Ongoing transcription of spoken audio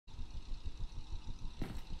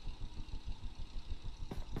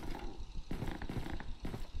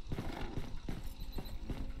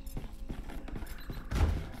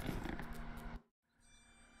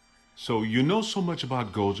So you know so much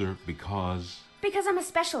about Gozer because... Because I'm a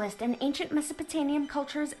specialist in ancient Mesopotamian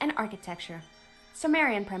cultures and architecture.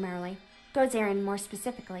 Sumerian primarily. Gozerian more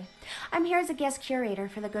specifically. I'm here as a guest curator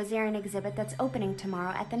for the Gozerian exhibit that's opening tomorrow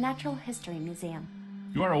at the Natural History Museum.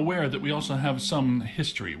 You are aware that we also have some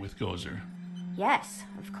history with Gozer. Yes,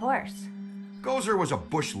 of course. Gozer was a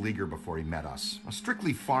bush leaguer before he met us, a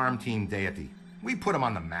strictly farm team deity. We put him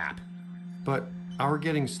on the map. But our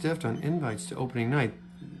getting stiffed on invites to opening night,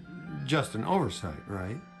 just an oversight,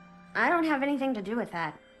 right? I don't have anything to do with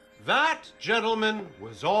that. That, gentlemen,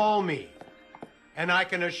 was all me. And I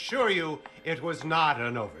can assure you it was not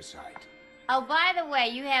an oversight. Oh, by the way,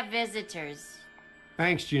 you have visitors.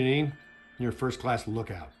 Thanks, Janine. You're a first-class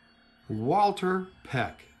lookout. Walter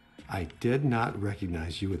Peck. I did not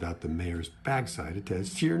recognize you without the mayor's backside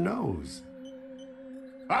attached to your nose.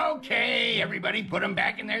 Okay, everybody put them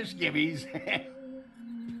back in their skivvies.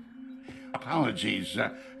 Apologies.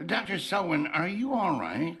 Dr. Selwyn, are you all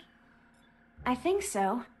right? I think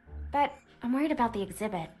so, but I'm worried about the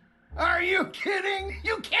exhibit. Are you kidding?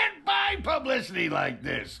 You can't buy publicity like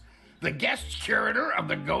this. The guest curator of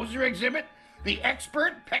the Gozer exhibit, the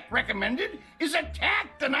expert Peck recommended, is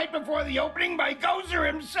attacked the night before the opening by Gozer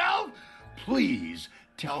himself? Please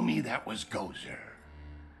tell me that was Gozer.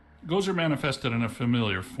 Gozer manifested in a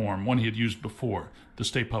familiar form, one he had used before, the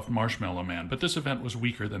Stay Puft Marshmallow Man, but this event was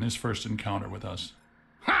weaker than his first encounter with us.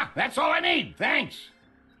 Ha! That's all I need. Thanks.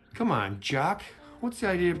 Come on, Jock. What's the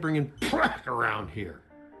idea of bringing Peck around here?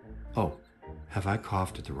 Oh, have I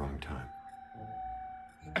coughed at the wrong time?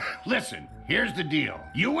 Listen, here's the deal.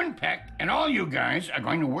 You and Peck and all you guys are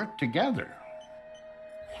going to work together.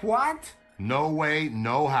 What? No way,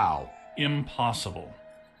 no how. Impossible.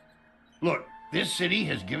 Look, this city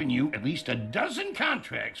has given you at least a dozen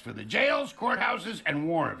contracts for the jails, courthouses, and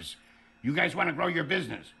wharves. You guys want to grow your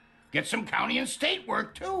business. Get some county and state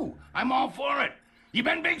work, too. I'm all for it. You've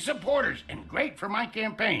been big supporters and great for my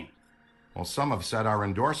campaign. Well, some have said our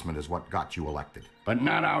endorsement is what got you elected. But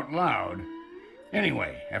not out loud.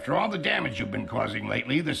 Anyway, after all the damage you've been causing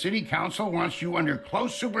lately, the city council wants you under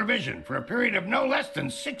close supervision for a period of no less than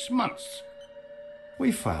 6 months.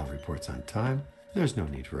 We file reports on time. There's no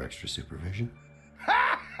need for extra supervision.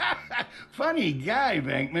 Funny guy,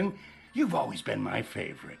 Bankman. You've always been my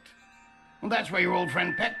favorite. Well, that's where your old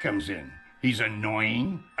friend Peck comes in. He's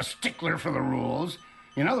annoying, a stickler for the rules.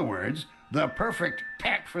 In other words, the perfect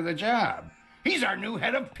Peck for the job. He's our new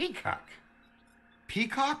head of Peacock.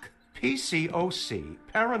 Peacock? PCOC,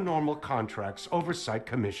 Paranormal Contracts Oversight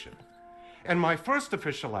Commission. And my first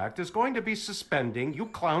official act is going to be suspending you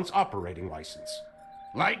clowns' operating license.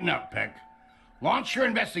 Lighten up, Peck. Launch your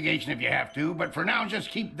investigation if you have to, but for now just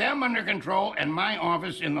keep them under control and my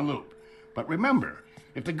office in the loop. But remember,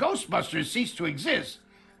 if the Ghostbusters cease to exist,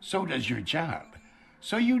 so does your job.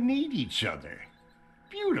 So you need each other.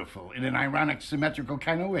 Beautiful in an ironic, symmetrical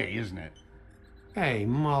kind of way, isn't it? Hey,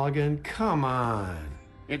 Mulligan, come on.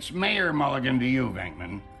 It's Mayor Mulligan to you,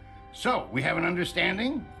 Venkman. So, we have an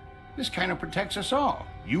understanding? This kind of protects us all.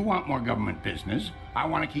 You want more government business, I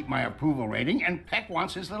want to keep my approval rating, and Peck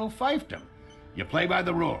wants his little fiefdom. You play by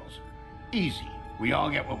the rules. Easy. We all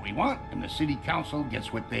get what we want, and the city council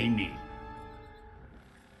gets what they need.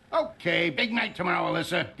 Okay, big night tomorrow,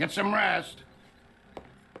 Alyssa. Get some rest.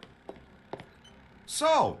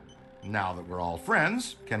 So, now that we're all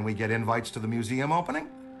friends, can we get invites to the museum opening?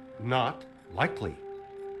 Not likely.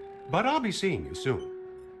 But I'll be seeing you soon.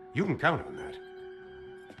 You can count on that.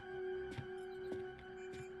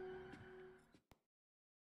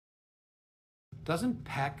 Doesn't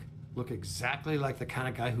Peck look exactly like the kind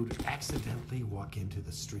of guy who'd accidentally walk into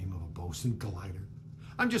the stream of a boson collider?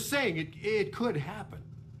 I'm just saying, it could happen.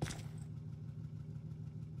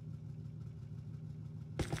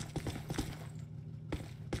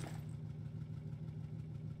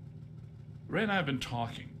 Ray and I have been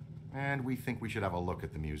talking. And we think we should have a look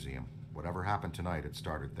at the museum. Whatever happened tonight, it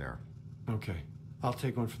started there. Okay, I'll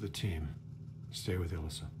take one for the team. Stay with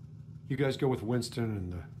Alyssa. You guys go with Winston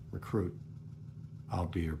and the recruit. I'll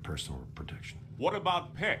be your personal protection. What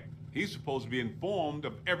about Peck? He's supposed to be informed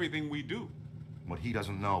of everything we do. What he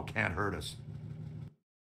doesn't know can't hurt us.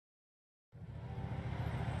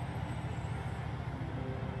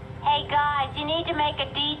 Hey guys, you need to make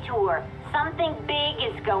a detour. Something big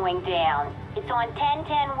is going down. It's on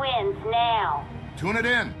 1010 Winds now. Tune it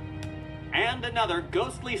in. And another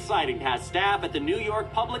ghostly sighting has staff at the New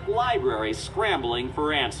York Public Library scrambling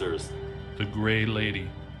for answers. The Gray Lady.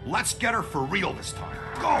 Let's get her for real this time.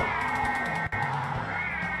 Go!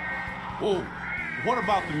 Well, what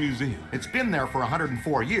about the museum? It's been there for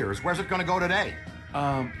 104 years. Where's it going to go today?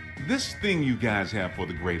 This thing you guys have for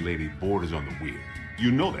the Gray Lady borders on the weird.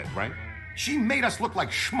 You know that, right? She made us look like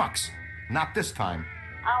schmucks. Not this time.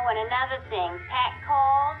 Oh, and another thing. Pat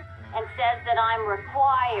called and says that I'm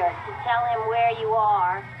required to tell him where you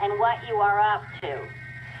are and what you are up to.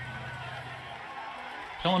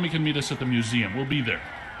 Tell him he can meet us at the museum. We'll be there.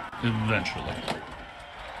 Eventually.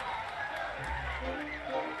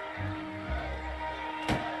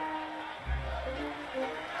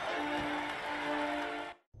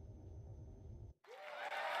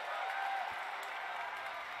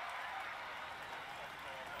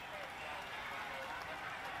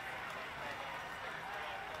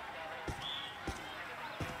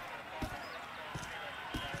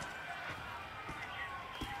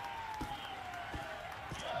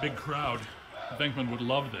 Big crowd. Venkman would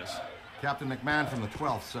love this. Captain McMahon from the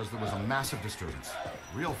 12th says there was a massive disturbance.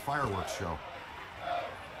 Real fireworks show.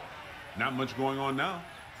 Not much going on now.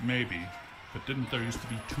 Maybe. But didn't there used to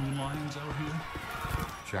be 2 lines out here?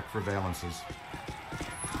 Check for valences.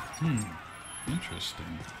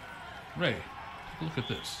 Interesting. Ray, take a look at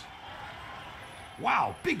this.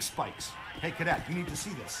 Wow, big spikes. Hey, Cadet, you need to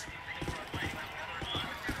see this.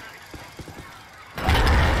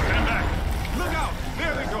 Stand back! Look out!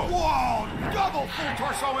 There they go! Whoa! Double full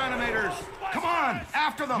torso animators! Come on,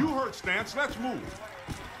 after them! You heard Stance. Let's move.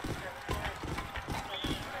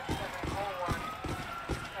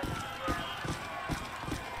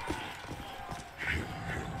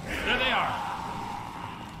 There they are!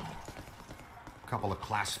 Couple of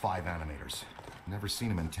Class 5 animators. Never seen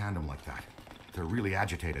them in tandem like that. They're really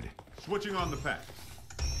agitated. Switching on the pack.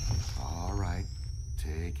 All right,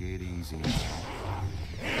 take it easy.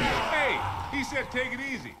 Hey! He said take it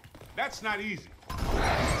easy. That's not easy.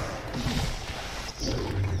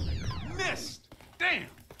 Missed! Damn!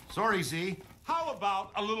 Sorry, Z. How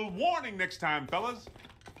about a little warning next time, fellas?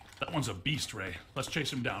 That one's a beast, Ray. Let's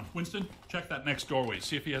chase him down. Winston, check that next doorway.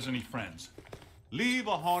 See if he has any friends. Leave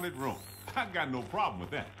a haunted room. I got no problem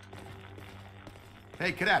with that.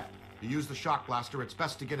 Hey, Cadet, you use the shock blaster, it's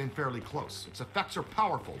best to get in fairly close. Its effects are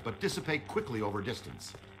powerful, but dissipate quickly over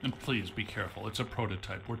distance. And please be careful. It's a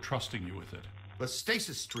prototype. We're trusting you with it. The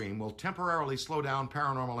stasis stream will temporarily slow down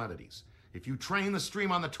paranormal entities. If you train the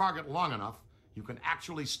stream on the target long enough, you can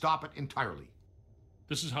actually stop it entirely.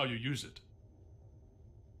 This is how you use it.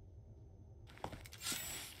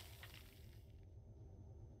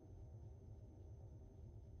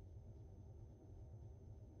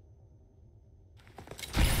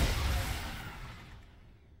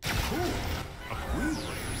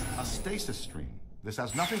 A stasis stream. This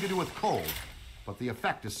has nothing to do with cold, but the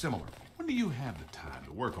effect is similar. When do you have the time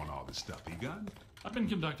to work on all this stuff, Egon? I've been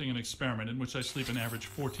conducting an experiment in which I sleep an average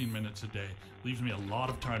 14 minutes a day. Leaves me a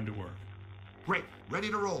lot of time to work. Great,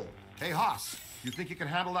 ready to roll. Hey, Haas, you think you can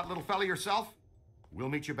handle that little fella yourself? We'll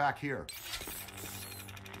meet you back here.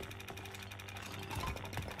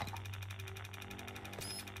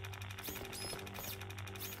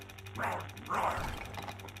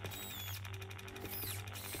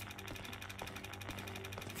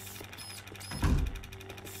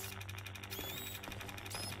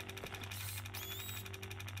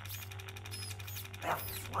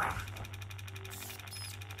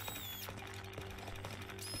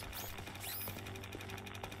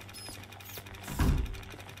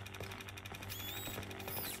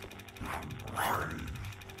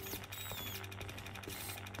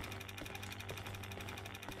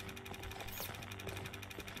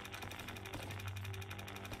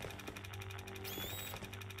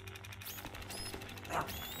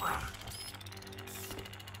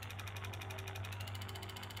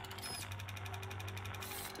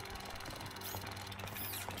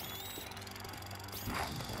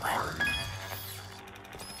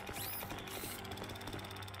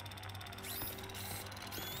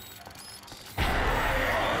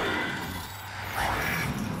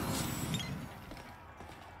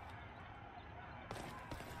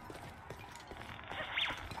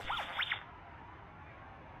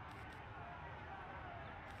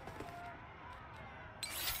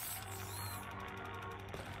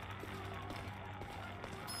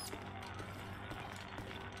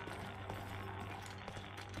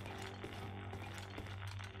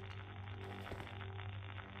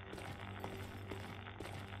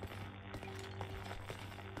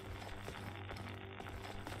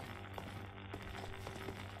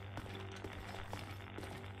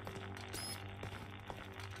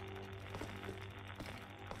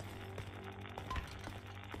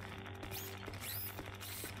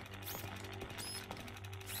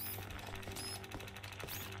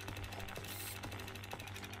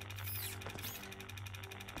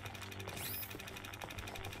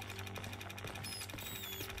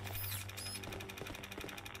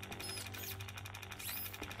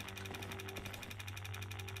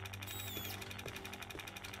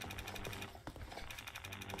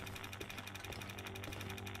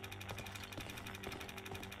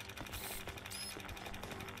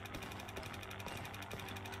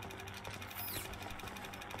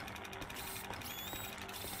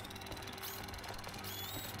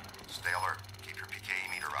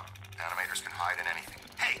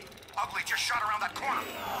 shot around that corner.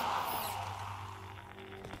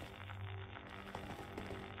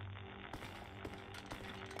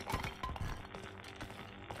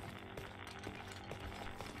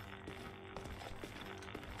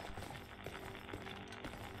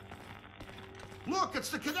 Look, it's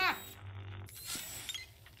the cadet!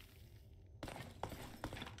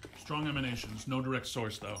 Strong emanations, no direct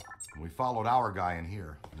source, though. We followed our guy in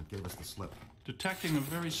here, and it gave us the slip. Detecting a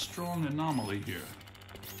very strong anomaly here.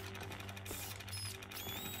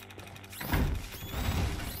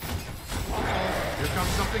 Here comes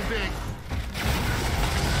something big.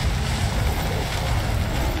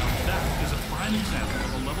 That is a prime example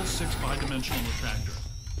of a level 6 bidimensional attractor.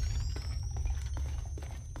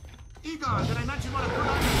 Egon, did I mention what a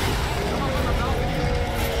production? Come up on the balcony.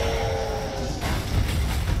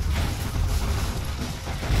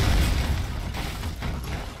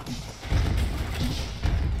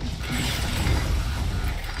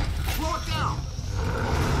 Slow it down.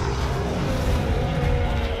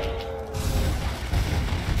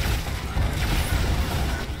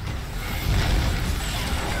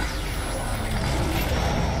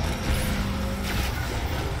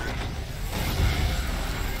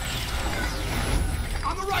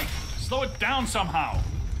 On the right. Slow it down somehow.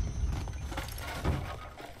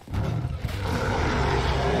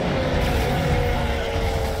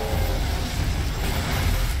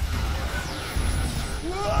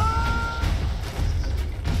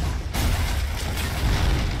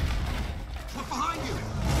 Look behind you.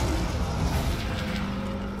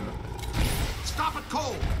 Stop it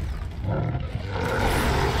cold.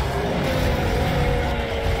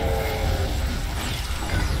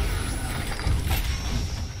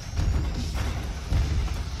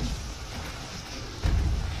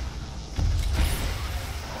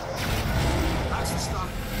 That's the stuff.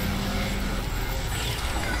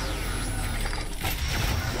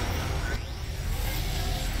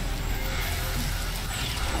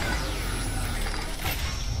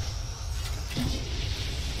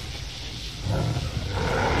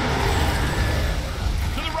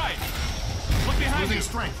 To the right. Look behind Losing you.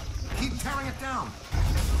 strength. Keep tearing it down.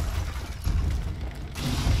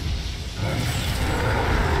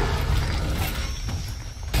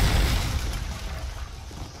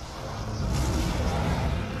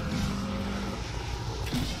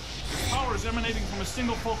 Power is emanating from a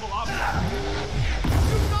single focal object. You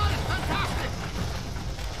got it! Fantastic!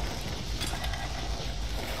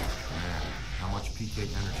 Man, how much PK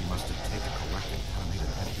energy must it take to collect an animated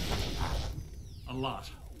entity like that? A lot.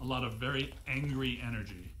 A lot of very angry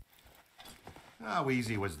energy. How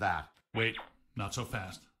easy was that? Wait, not so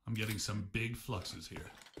fast. I'm getting some big fluxes here.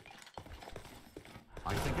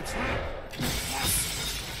 I think it's her.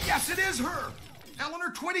 Yes! Yes, it is her!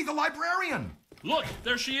 Eleanor Twitty, the librarian! Look,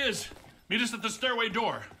 there she is. Meet us at the stairway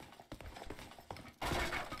door.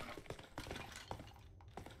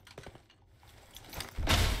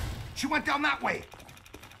 She went down that way.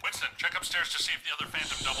 Winston, check upstairs to see if the other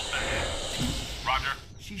phantom doubled back in. Roger.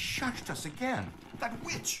 She shushed us again. That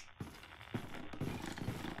witch.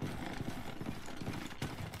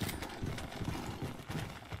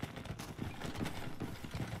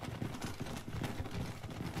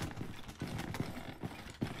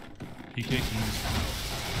 PK ease.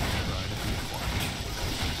 Try to be quiet.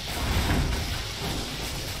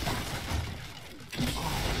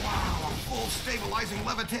 Oh, wow, a full stabilizing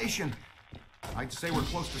levitation. I'd say we're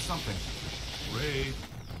close to something. Ray,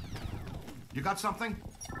 You got something?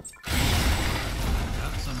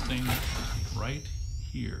 got something right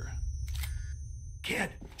here.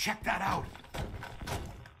 Kid, check that out.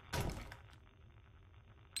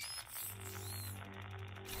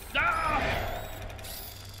 Ah!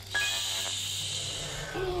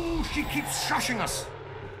 Ooh, she keeps shushing us.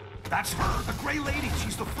 That's her, the Gray Lady.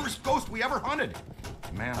 She's the first ghost we ever hunted.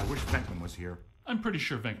 Man, I wish Venkman was here. I'm pretty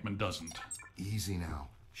sure Venkman doesn't. Easy now.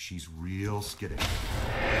 She's real skittish.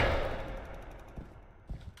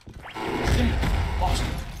 Damn, lost it.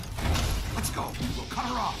 Let's go. We'll cut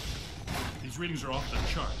her off. These readings are off the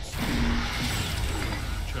charts.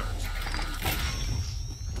 Charts.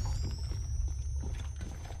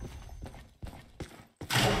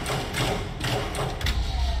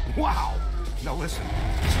 Wow. Now listen.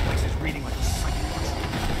 This place is reading like a psychic mushroom.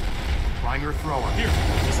 Prime your thrower. Here,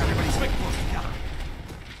 Just everybody stick close together.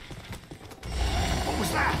 What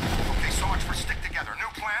was that? Okay, so much for stick together. New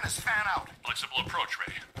plan is fan out. flexible approach,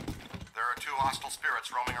 Ray. There are 2 hostile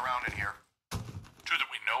spirits roaming around in here. 2 that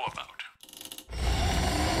we know about.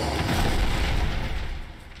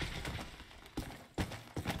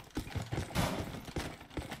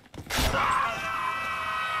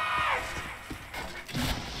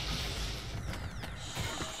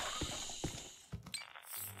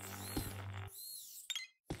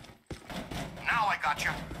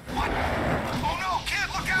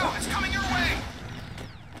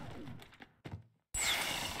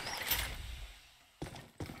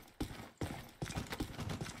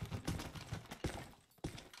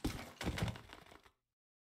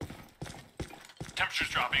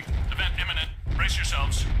 temperature's dropping. Event imminent. Brace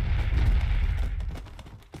yourselves.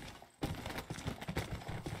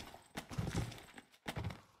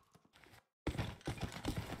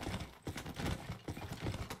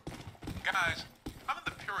 Guys, I'm in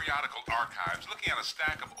the periodical archives looking at a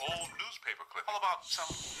stack of old newspaper clips all about some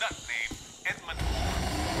nut named Edmund Moore,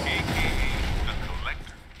 a.k.a. the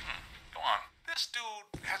Collector. Go on. This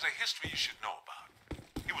dude has a history you should know about.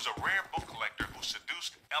 He was a rare book collector who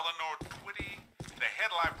seduced Eleanor Twitty, the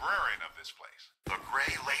head librarian of this place. The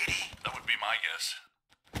Gray Lady? That would be my guess.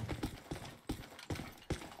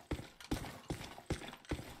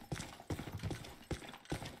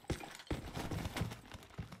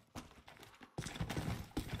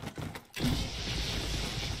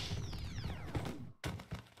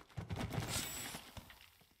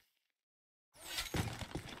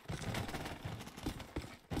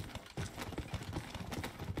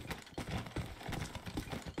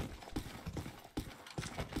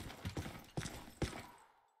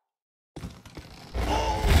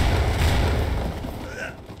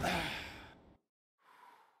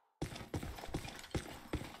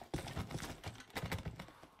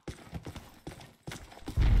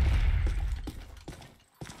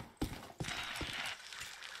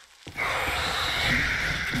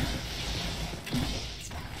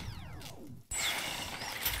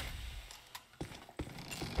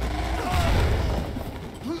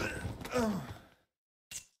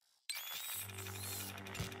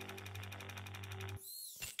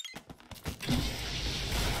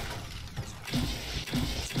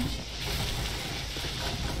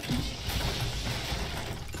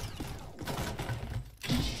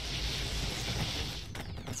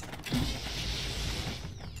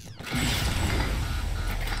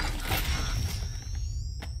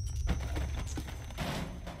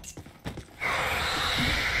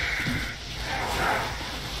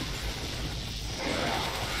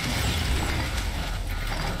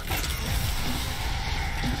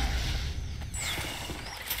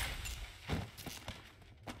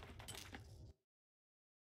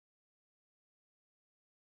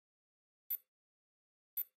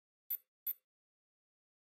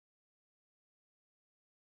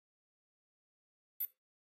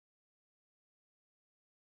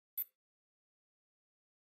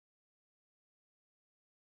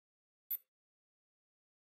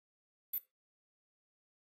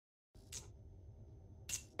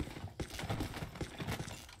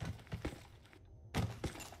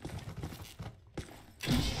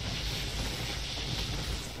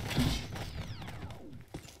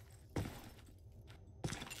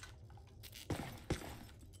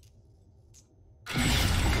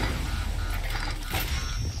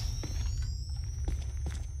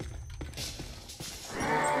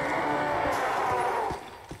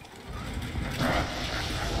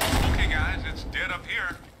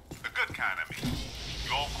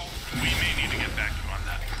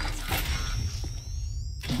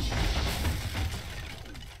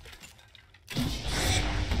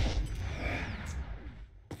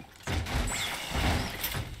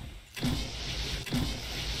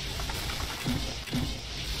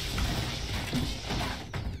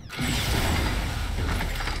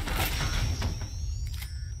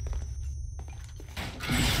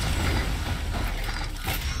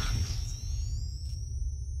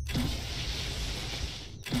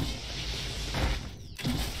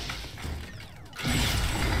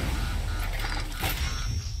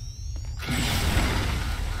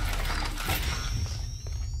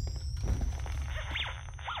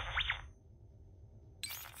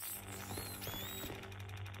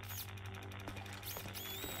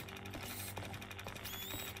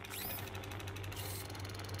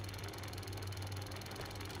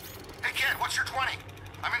 Kid, what's your 20?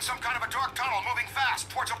 I'm in some kind of a dark tunnel moving fast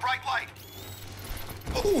towards a bright light.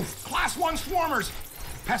 Oof! Class 1 swarmers!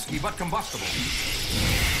 Pesky but combustible.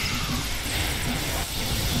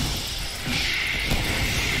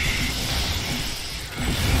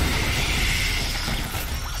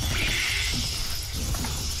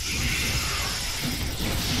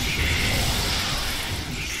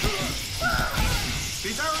 Be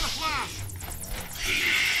there in a flash!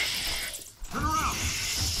 Turn around!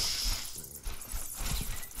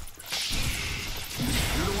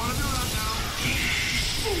 You don't want to do that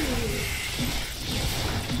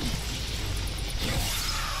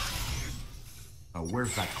now.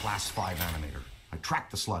 Where's that Class 5 animator? I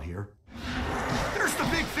tracked the slut here. There's the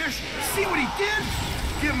big fish! See what he did?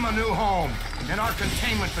 Give him a new home in our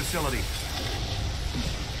containment facility.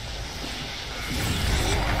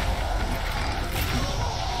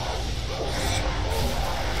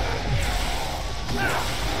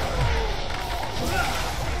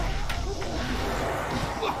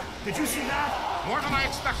 Did you see that? More than I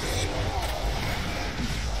expected.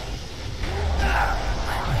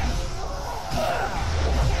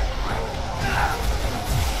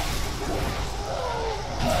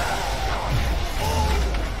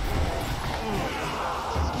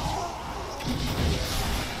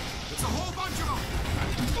 It's a whole bunch of them.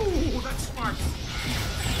 Ooh, that's smart.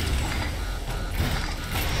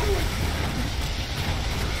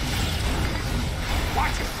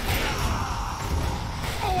 Watch it.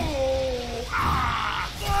 Oh! Ah!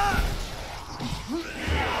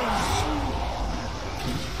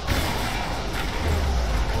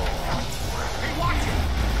 Hey, watch it.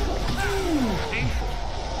 Ooh, painful.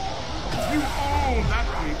 You own that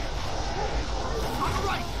creep. On the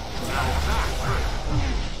right. Now that hurt.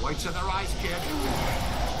 Whites in their eyes, kid.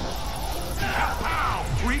 Pow!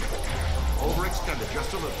 Creep. Overextended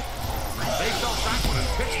just a little. They felt that one and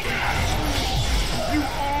pitched it. You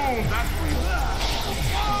own that creep.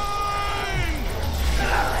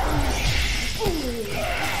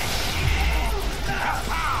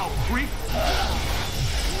 Pow! Creep.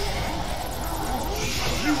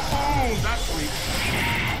 You own that creep.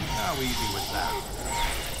 How easy was that?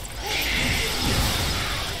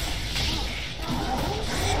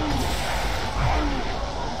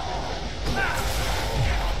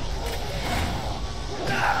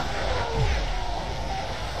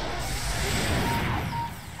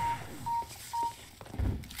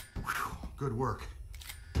 Good work.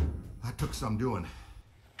 That took some doing.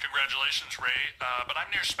 Congratulations, Ray. But I'm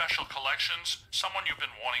near Special Collections. Someone you've been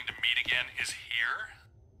wanting to meet again is here.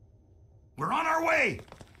 We're on our way!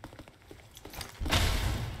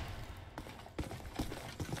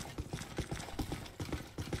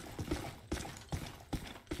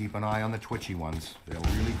 Keep an eye on the twitchy ones. They'll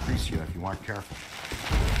really crease you if you aren't careful.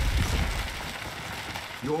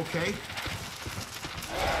 You okay?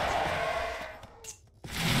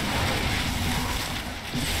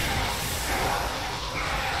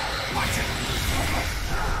 Watch it!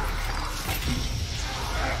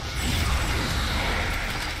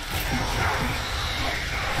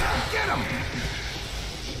 Get him!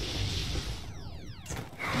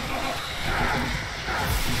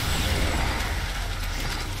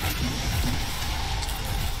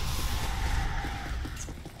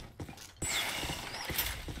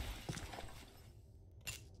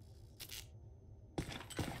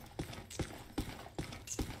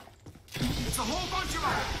 It's a whole bunch of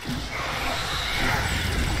them!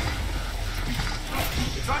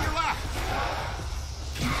 It's on your left!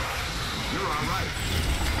 You're all right.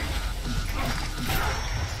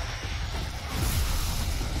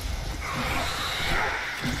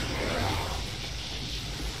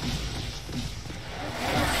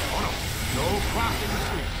 Oh no, no crossing the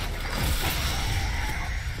street.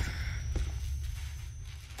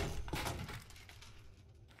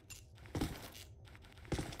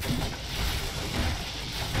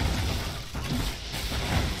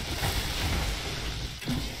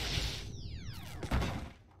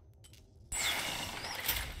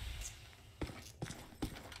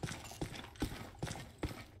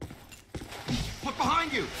 Look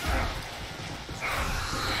behind you!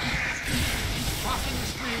 Crossing the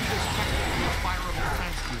stream is technically a fireable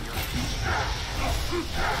offense, Junior.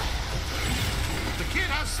 The kid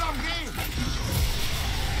has some game!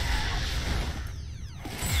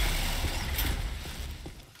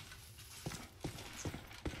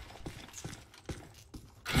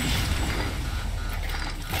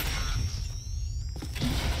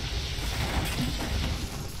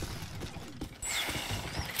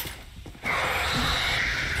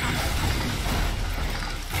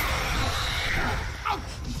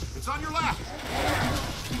 It's on your left!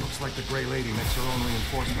 Looks like the Gray Lady makes her own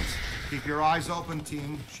reinforcements. Keep your eyes open,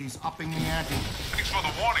 team. She's upping the ante. Thanks for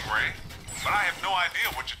the warning, Ray. But I have no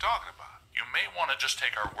idea what you're talking about. You may want to just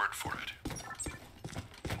take our word for it.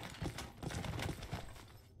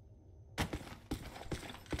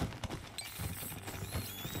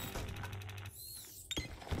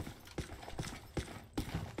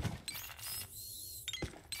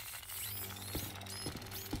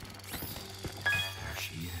 There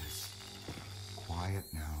she is. Quiet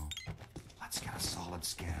now. Let's get a solid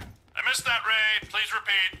scan. I missed that, Ray. Please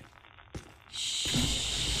repeat.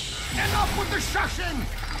 Enough with the shushing!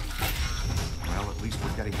 Well, at least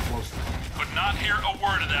we're getting closer. Could not hear a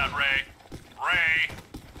word of that, Ray. Ray.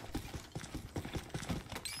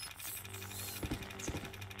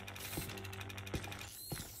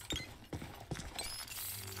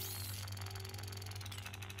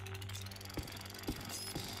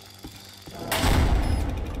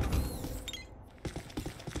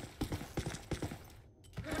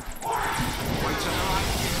 Whites in their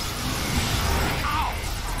eyes, kid. Ow!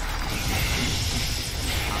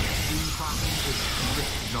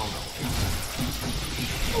 No.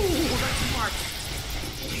 Ooh, that's smart.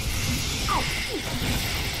 Ow.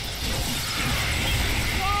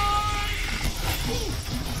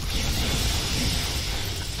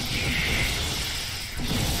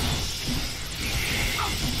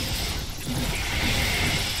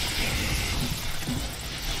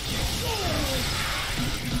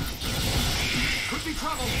 Could be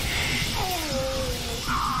trouble. Oh,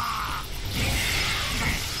 ah.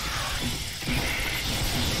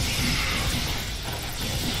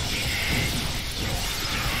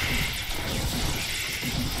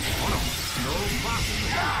 Oh no, no crossing.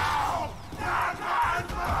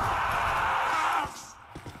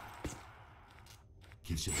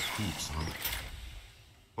 Gives you the creeps, huh?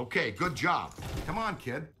 Okay, good job. Come on,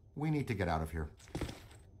 kid. We need to get out of here.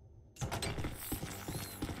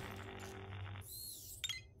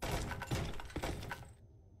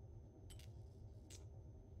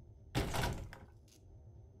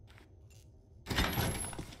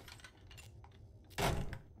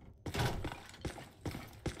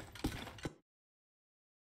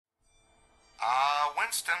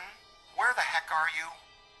 Winston, where the heck are you?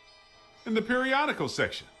 In the periodical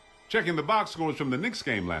section, checking the box scores from the Knicks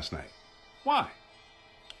game last night. Why?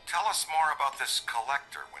 Tell us more about this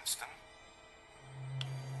collector, Winston.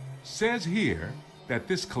 Says here that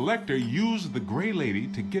this collector used the Gray Lady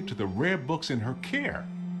to get to the rare books in her care.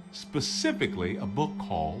 Specifically, a book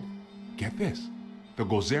called, get this, the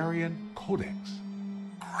Gozerian Codex.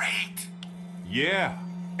 Great. Yeah,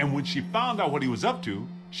 and when she found out what he was up to,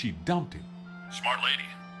 she dumped him. Smart lady.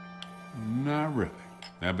 Not really.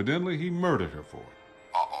 Evidently, he murdered her for it.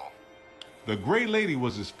 Uh-oh. The Gray Lady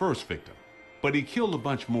was his first victim, but he killed a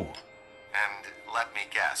bunch more. And let me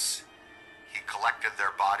guess, he collected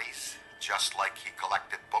their bodies just like he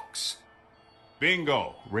collected books?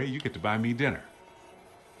 Bingo! Ray, you get to buy me dinner.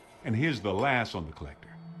 And here's the last on the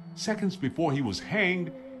collector. Seconds before he was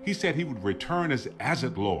hanged, he said he would return as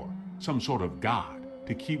Azat-Lor, some sort of god,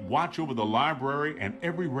 to keep watch over the library and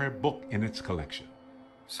every rare book in its collection.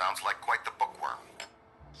 Sounds like quite the bookworm.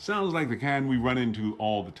 Sounds like the kind we run into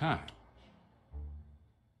all the time.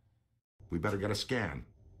 We better get a scan.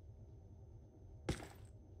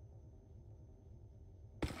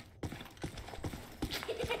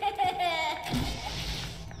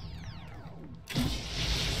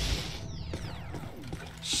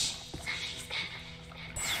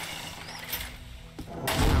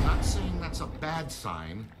 I'm not saying that's a bad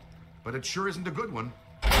sign, but it sure isn't a good one.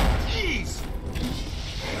 Jeez!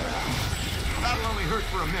 That'll only hurt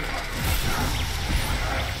for a minute.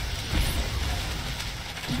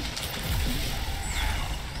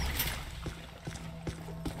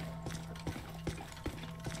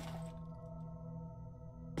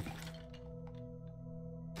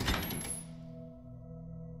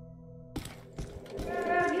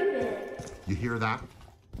 You hear that?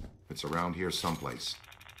 It's around here someplace.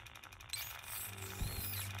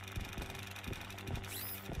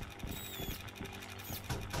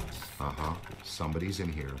 Uh-huh. Somebody's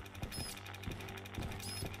in here.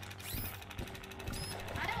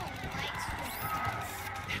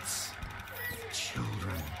 It's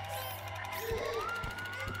children.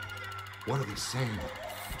 What are they saying?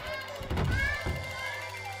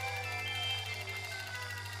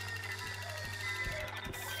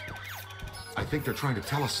 I think they're trying to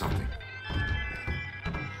tell us something.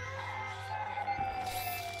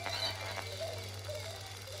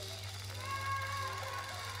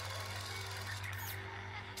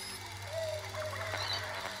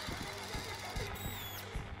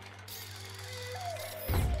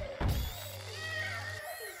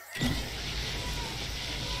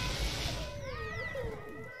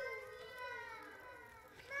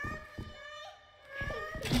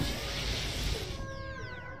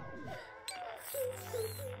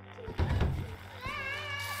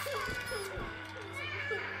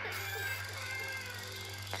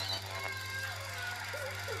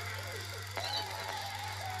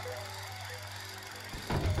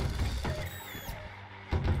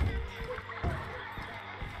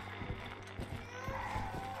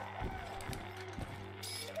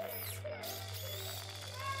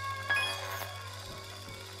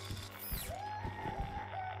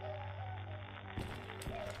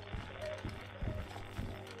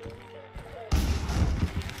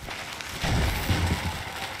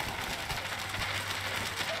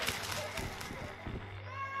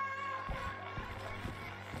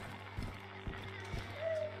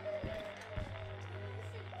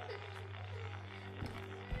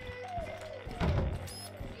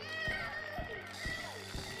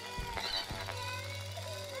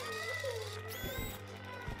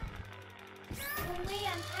 Wait,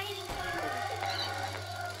 I'm hiding from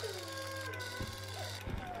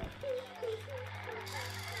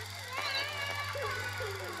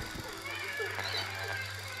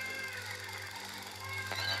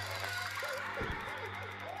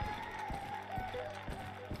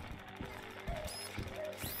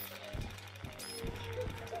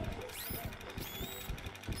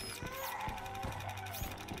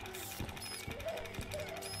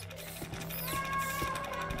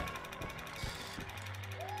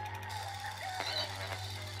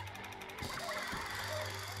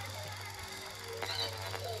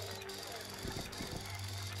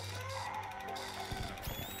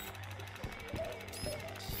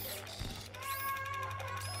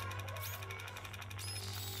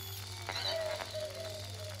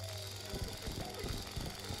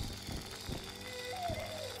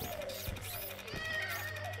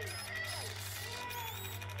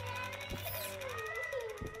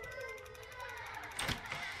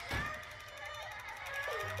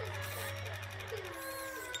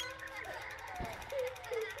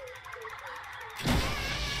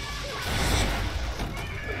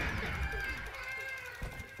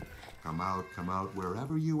come out,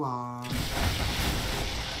 wherever you are.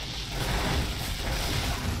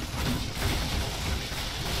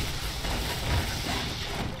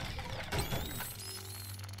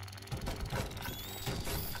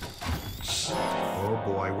 Oh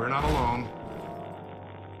boy, we're not alone.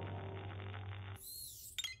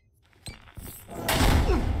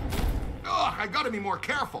 Ugh, I gotta be more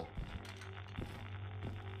careful.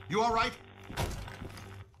 You all right?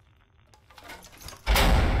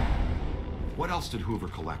 What else did Hoover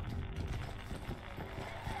collect?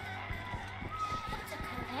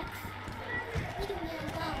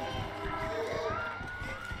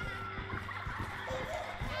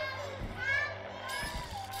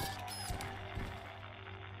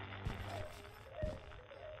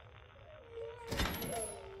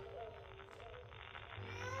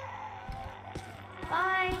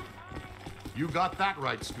 Bye. You got that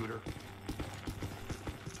right, Scooter.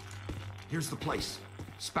 Here's the place.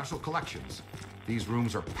 Special collections. These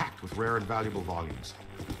rooms are packed with rare and valuable volumes.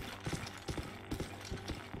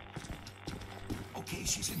 Okay,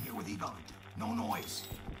 she's in here with Egon. No noise.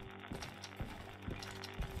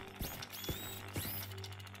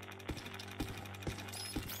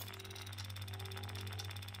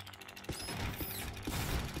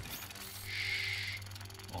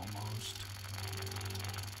 Almost.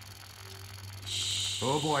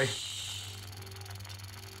 Oh boy.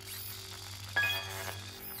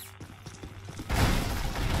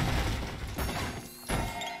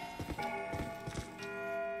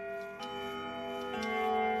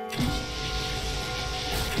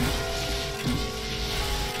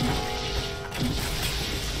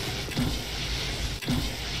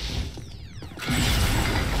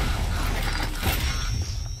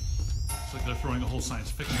 It's like they're throwing a whole science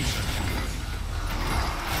fiction section.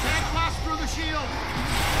 Can't blast through the shield!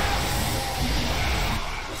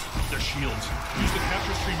 Their shields. Use the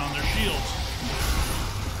capture stream on their shields.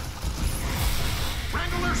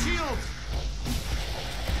 Wrangle their shields!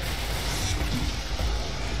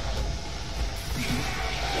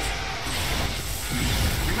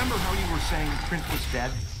 Remember how you were saying Print was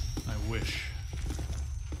dead? I wish.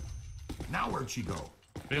 Now where'd she go?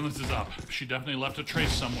 Valence is up. She definitely left a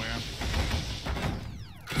trace somewhere.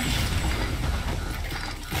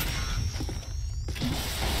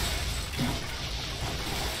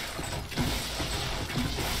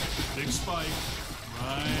 Big spike.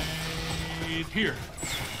 Right here.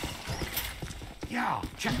 Yeah,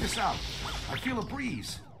 check this out. I feel a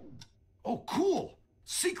breeze. Oh, cool.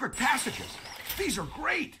 Secret passages. These are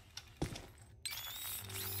great.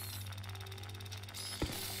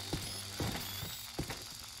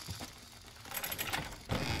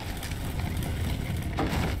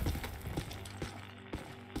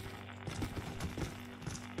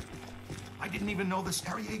 I didn't even know this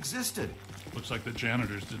area existed. Looks like the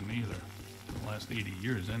janitors didn't either. For the last 80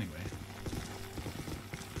 years, anyway.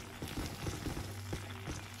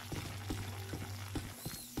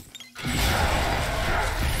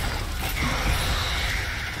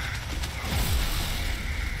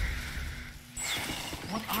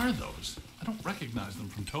 What are those? I don't recognize them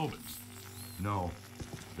from Tobin's. No,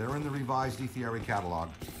 they're in the revised Aethiary catalog.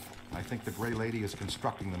 I think the Grey Lady is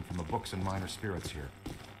constructing them from the books and minor spirits here.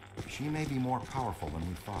 She may be more powerful than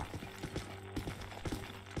we thought.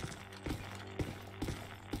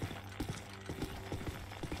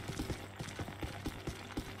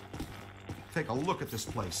 Take a look at this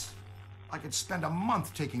place. I could spend a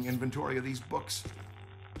month taking inventory of these books.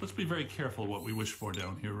 Let's be very careful what we wish for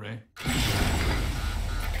down here, Ray.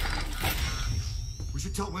 We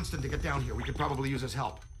should tell Winston to get down here. We could probably use his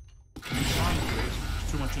help.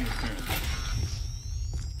 There's too much interference.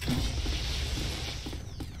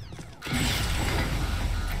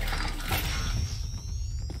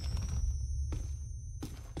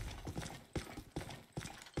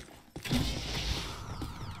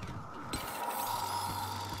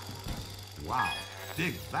 Wow,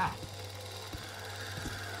 dig that.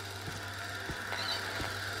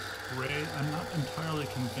 Ray, I'm not entirely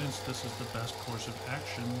convinced this is the best course of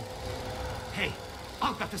action. Hey,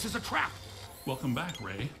 I'll bet this is a trap. Welcome back,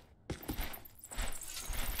 Ray.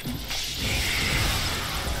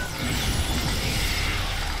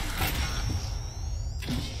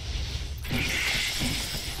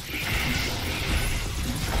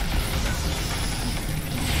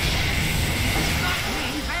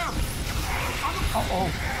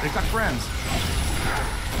 Uh-oh, they've got friends.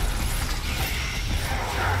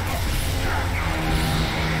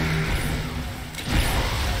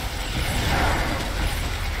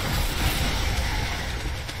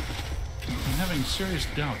 I'm having serious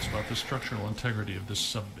doubts about the structural integrity of this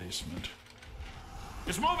sub-basement.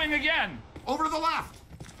 It's moving again! Over to the left.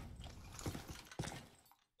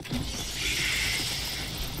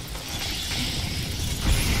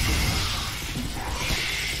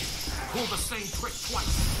 the same trick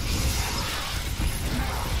twice.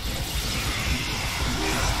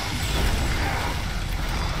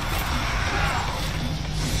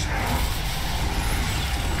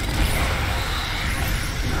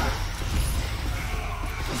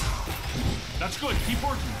 That's good. Keep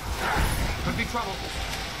working. Could be trouble.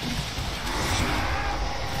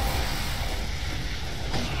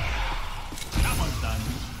 That one's done.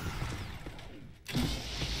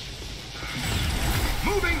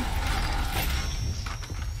 Moving!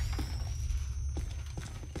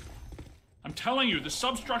 I'm telling you, the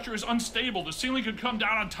substructure is unstable. The ceiling could come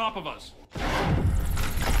down on top of us.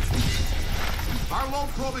 Our low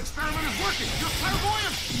probe experiment is working. You're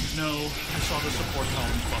clairvoyant! No, I saw the support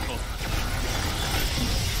columns buckle.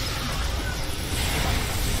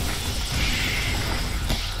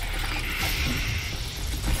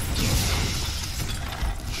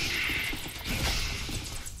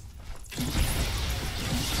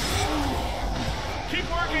 Keep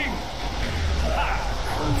working!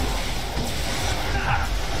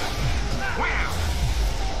 Wow!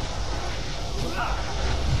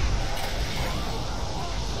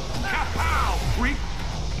 Kapow, freak!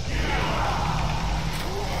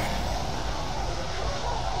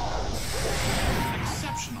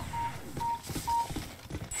 Exceptional.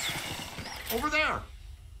 Over there!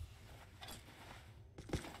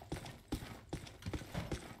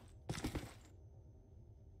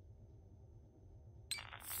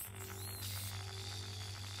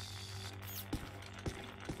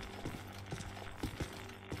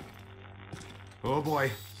 Oh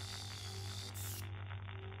boy.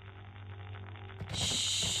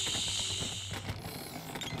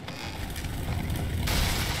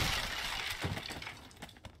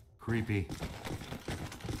 Creepy.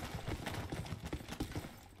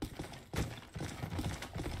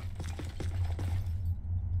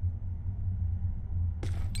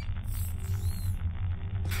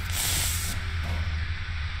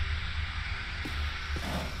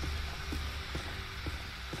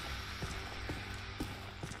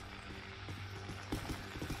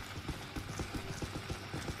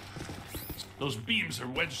 Those beams are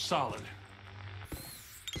wedged solid.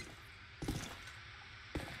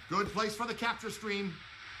 Good place for the capture stream.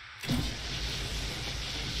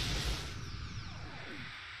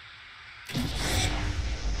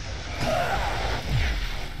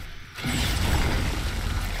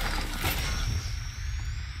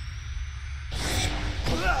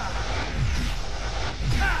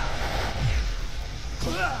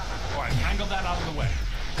 All right, angle that out of the way.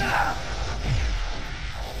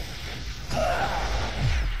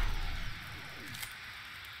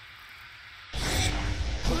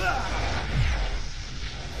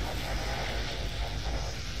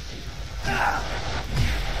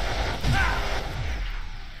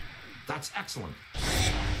 That's excellent.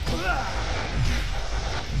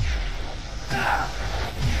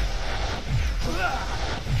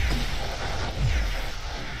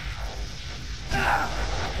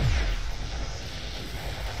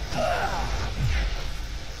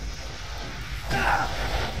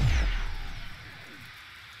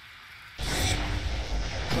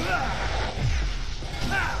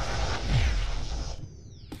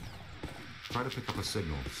 Try to pick up a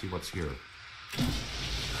signal, see what's here.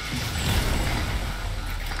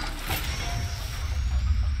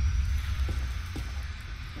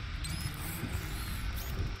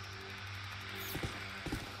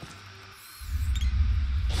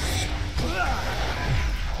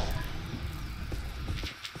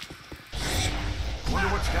 Wonder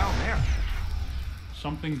what's down there.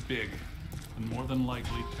 Something big, and more than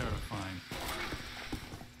likely terrifying.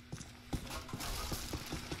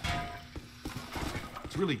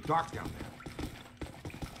 It's really dark down there.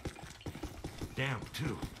 Damp,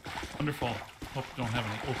 too. Wonderful. Hope you don't have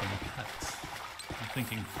any open cuts. I'm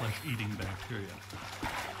thinking flesh-eating bacteria.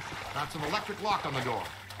 That's an electric lock on the door.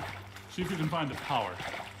 See if you can find the power.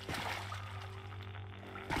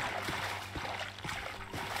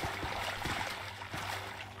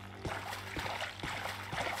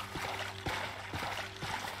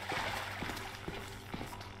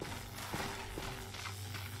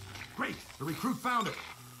 Great, the recruit found it.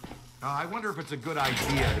 I wonder if it's a good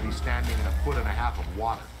idea to be standing in 1.5 feet of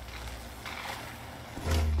water.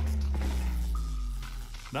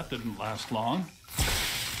 That didn't last long.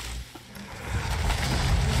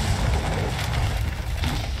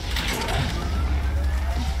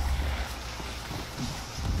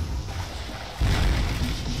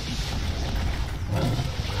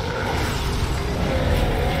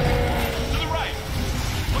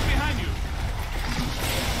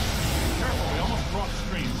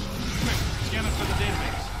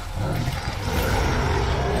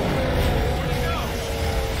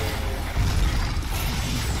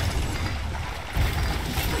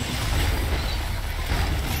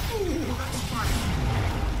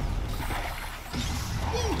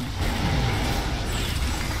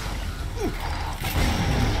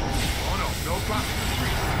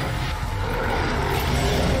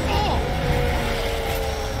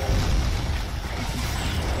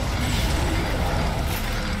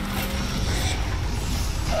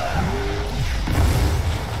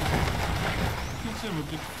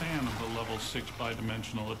 6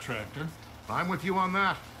 bi-dimensional attractor. I'm with you on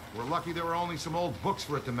that. We're lucky there were only some old books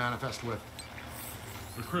for it to manifest with.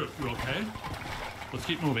 Recruit, you okay? Let's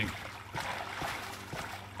keep moving.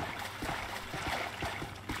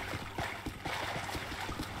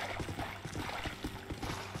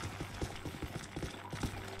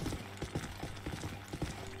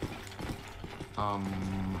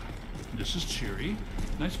 This is cheery.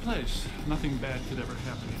 Nice place. Nothing bad could ever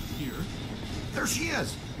happen in here. There she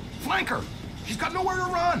is! Flank her! She's got nowhere to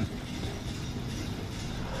run!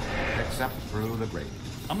 Except through the grate.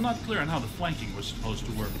 I'm not clear on how the flanking was supposed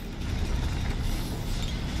to work.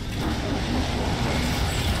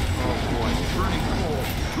 Oh boy, burning coal.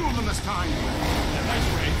 2 of them this time. Yeah, nice,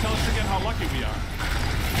 Ray. Tell us again how lucky we are.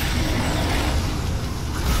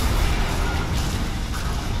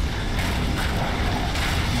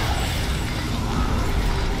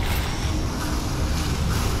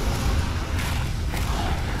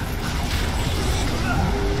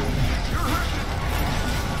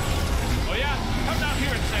 Oh yeah? Come down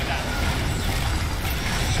here and say that.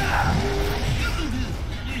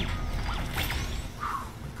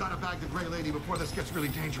 We've got to bag the Gray Lady before this gets really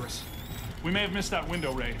dangerous. We may have missed that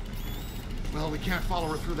window, Ray. Well, we can't follow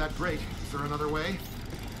her through that grate. Is there another way?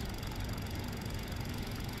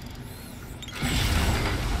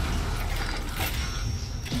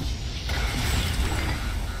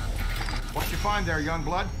 What'd you find there, young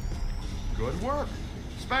blood? Good work.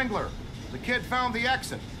 Spangler, the kid found the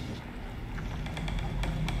exit.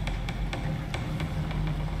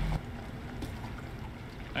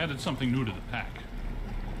 I added something new to the pack.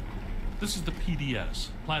 This is the PDS,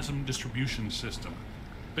 Plasm Distribution System.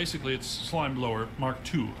 Basically, it's Slime Blower Mark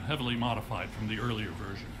II, heavily modified from the earlier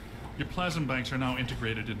version. Your plasm banks are now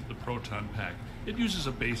integrated into the proton pack. It uses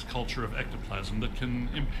a base culture of ectoplasm that can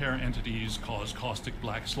impair entities, cause caustic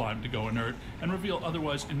black slime to go inert, and reveal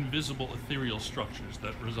otherwise invisible ethereal structures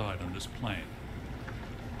that reside on this plane.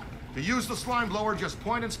 To use the slime blower, just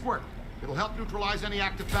point and squirt. It'll help neutralize any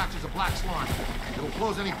active batches of black slime. It'll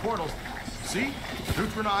close any portals. See?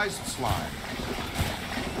 Neutralized slime.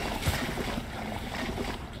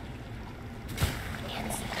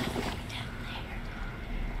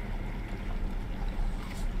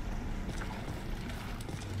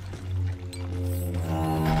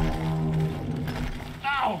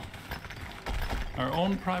 Ow! Our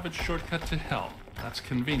own private shortcut to hell. That's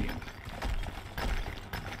convenient.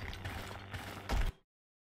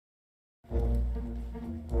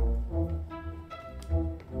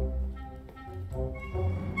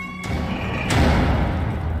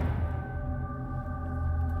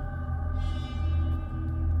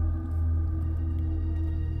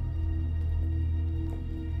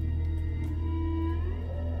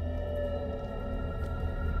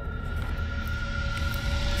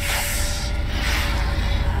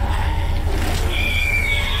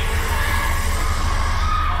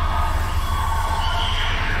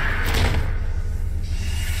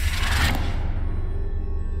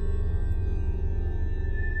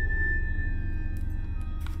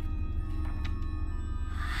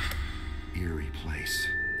 Eerie place.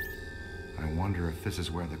 I wonder if this is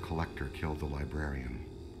where the collector killed the librarian.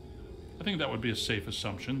 I think that would be a safe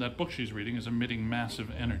assumption. That book she's reading is emitting massive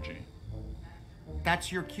energy.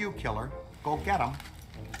 That's your cue, killer. Go get him.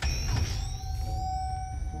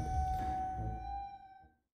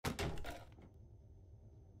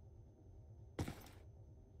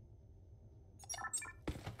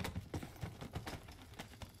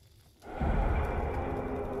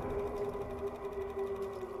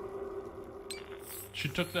 She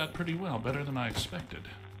took that pretty well, better than I expected.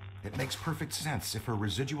 It makes perfect sense if her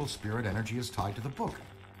residual spirit energy is tied to the book.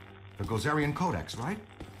 The Gozerian Codex, right?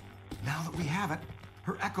 Now that we have it,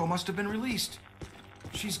 her echo must have been released.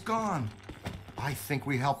 She's gone. I think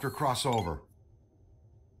we helped her cross over.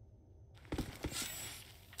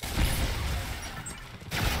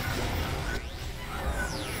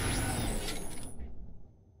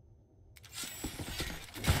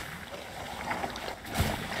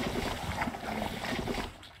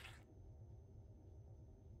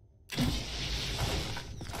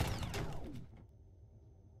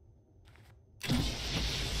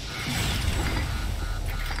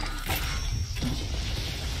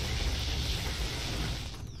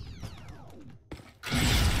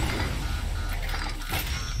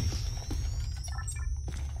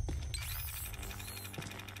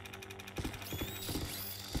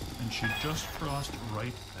 She just crossed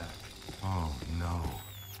right back. Oh, no.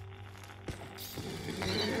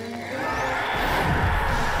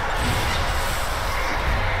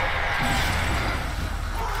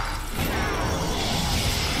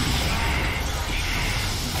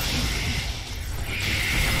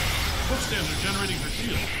 Footsteps!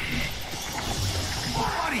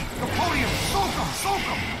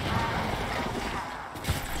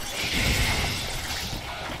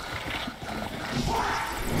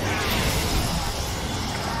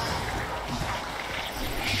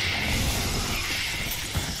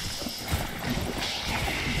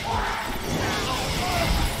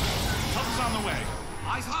 on the way.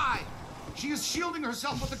 Eyes high! She is shielding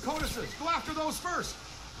herself with the codices. Go after those first.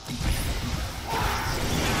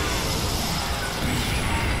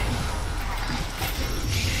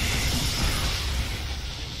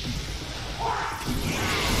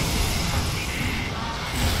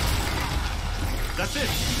 That's it.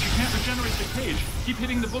 You can't regenerate the cage. Keep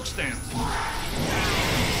hitting the book stands.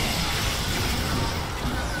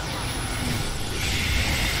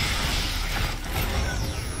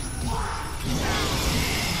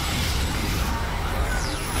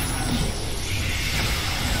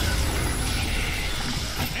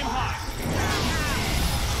 Aim high.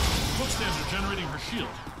 Book stands are generating her shield.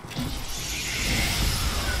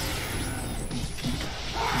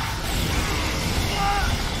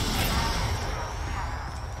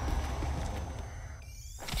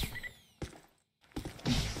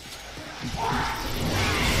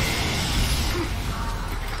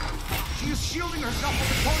 Shielding herself with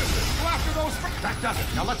the codices. Go after those first. That does it.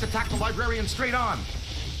 Now let's attack the librarian straight on.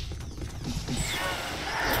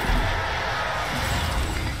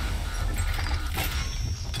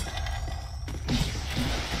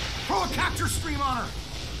 Throw a capture stream on her.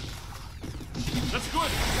 That's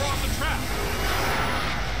good. Throw off the trap.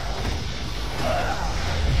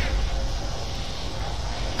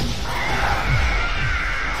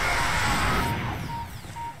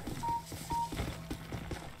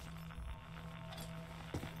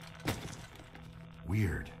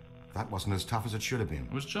 Weird. That wasn't as tough as it should have been.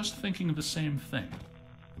 I was just thinking of the same thing.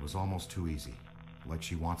 It was almost too easy. Like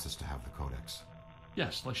she wants us to have the codex.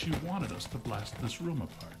 Yes, like she wanted us to blast this room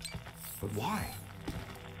apart. But why?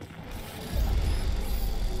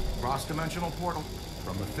 Cross-dimensional portal.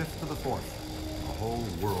 From the 5th to the 4th. A whole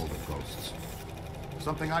world of ghosts.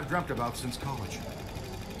 Something I've dreamt about since college.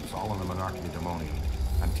 It's all in the Monarchia Demonium.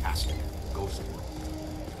 Fantastic. Ghost world.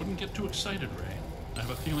 Wouldn't get too excited, Ray. I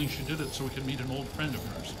have a feeling she did it so we could meet an old friend of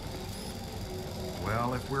hers.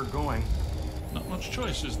 Well, if we're going... Not much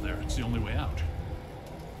choice, is there? It's the only way out.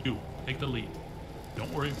 You, take the lead. Don't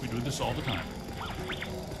worry, we do this all the time.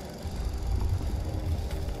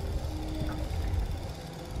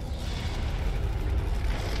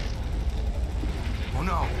 Oh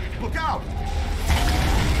no! Look out!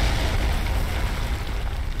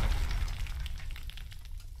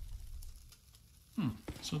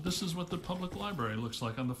 So this is what the public library looks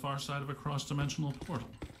like on the far side of a cross-dimensional portal.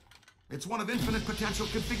 It's one of infinite potential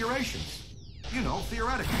configurations. You know,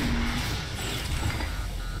 theoretically.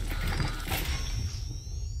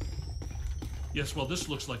 Yes, well, this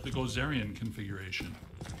looks like the Gozerian configuration.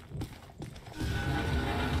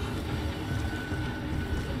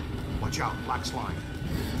 Watch out, black slime.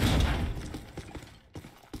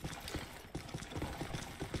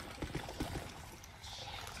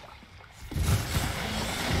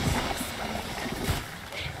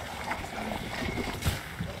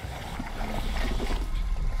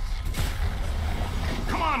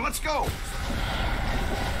 Let's go!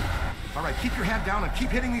 All right, keep your head down and keep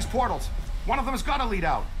hitting these portals. One of them has got to lead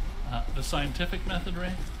out. The scientific method,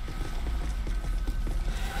 Ray?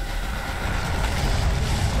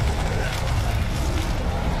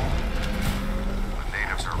 The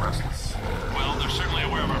natives are restless. Well, they're certainly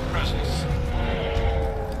aware of our presence.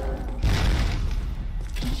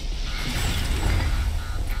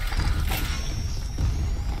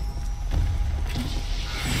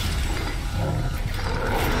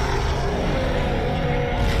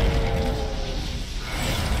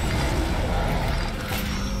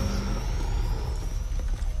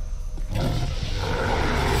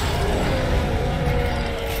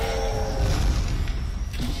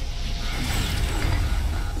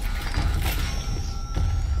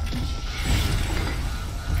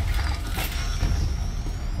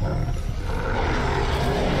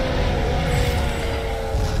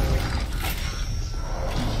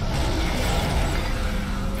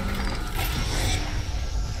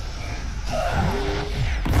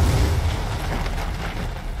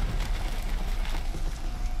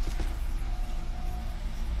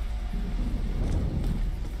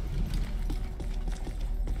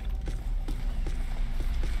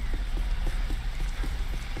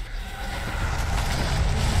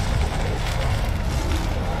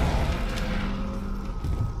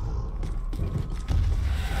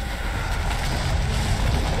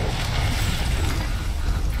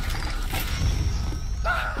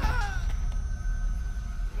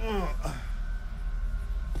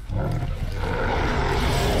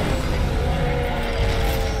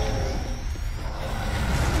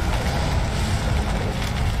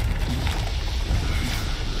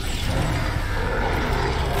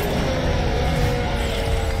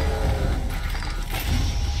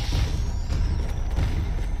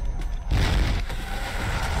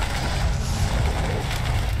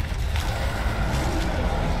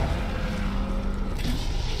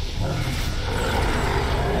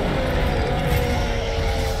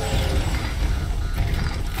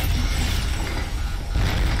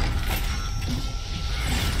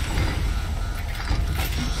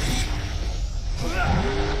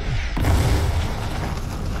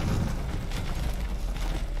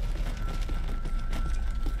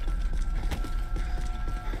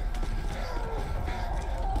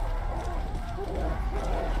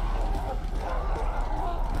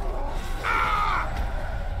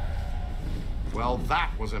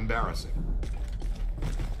 that was embarrassing.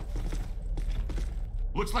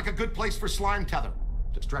 Looks like a good place for slime tether.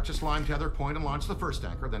 To stretch a slime tether, point and launch the first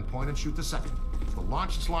anchor, then point and shoot the second. The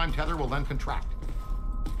launched slime tether will then contract.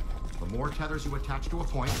 The more tethers you attach to a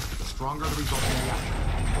point, the stronger the resulting reaction.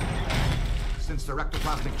 Since their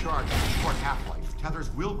ectoplasmic charge has a short half-life, tethers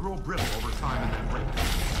will grow brittle over time and then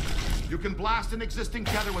break. You can blast an existing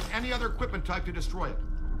tether with any other equipment type to destroy it.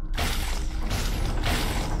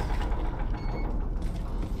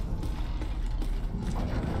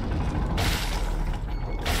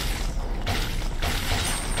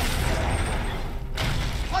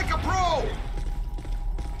 Like a pro!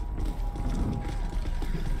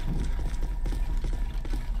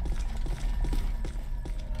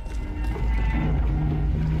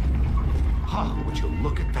 Would you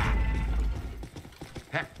look at that?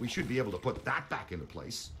 Heck, we should be able to put that back into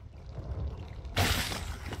place.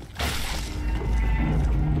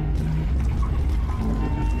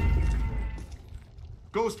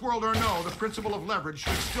 Ghost world or no, the principle of leverage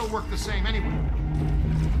should still work the same anyway.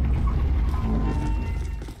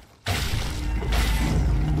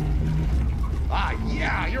 Ah,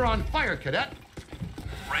 yeah, you're on fire, cadet.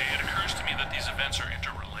 Ray, it occurs to me that these events are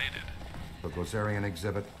interrelated. The Gozerian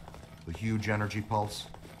exhibit, the huge energy pulse,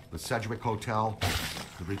 the Sedgwick Hotel,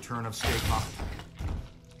 the return of Staycock.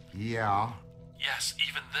 Yeah. Yes,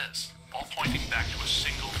 even this, all pointing back to a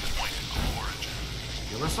single point of origin.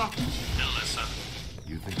 Alyssa? Alyssa.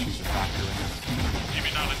 You think she's a factor in this?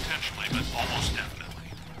 Maybe not intentionally, but almost definitely.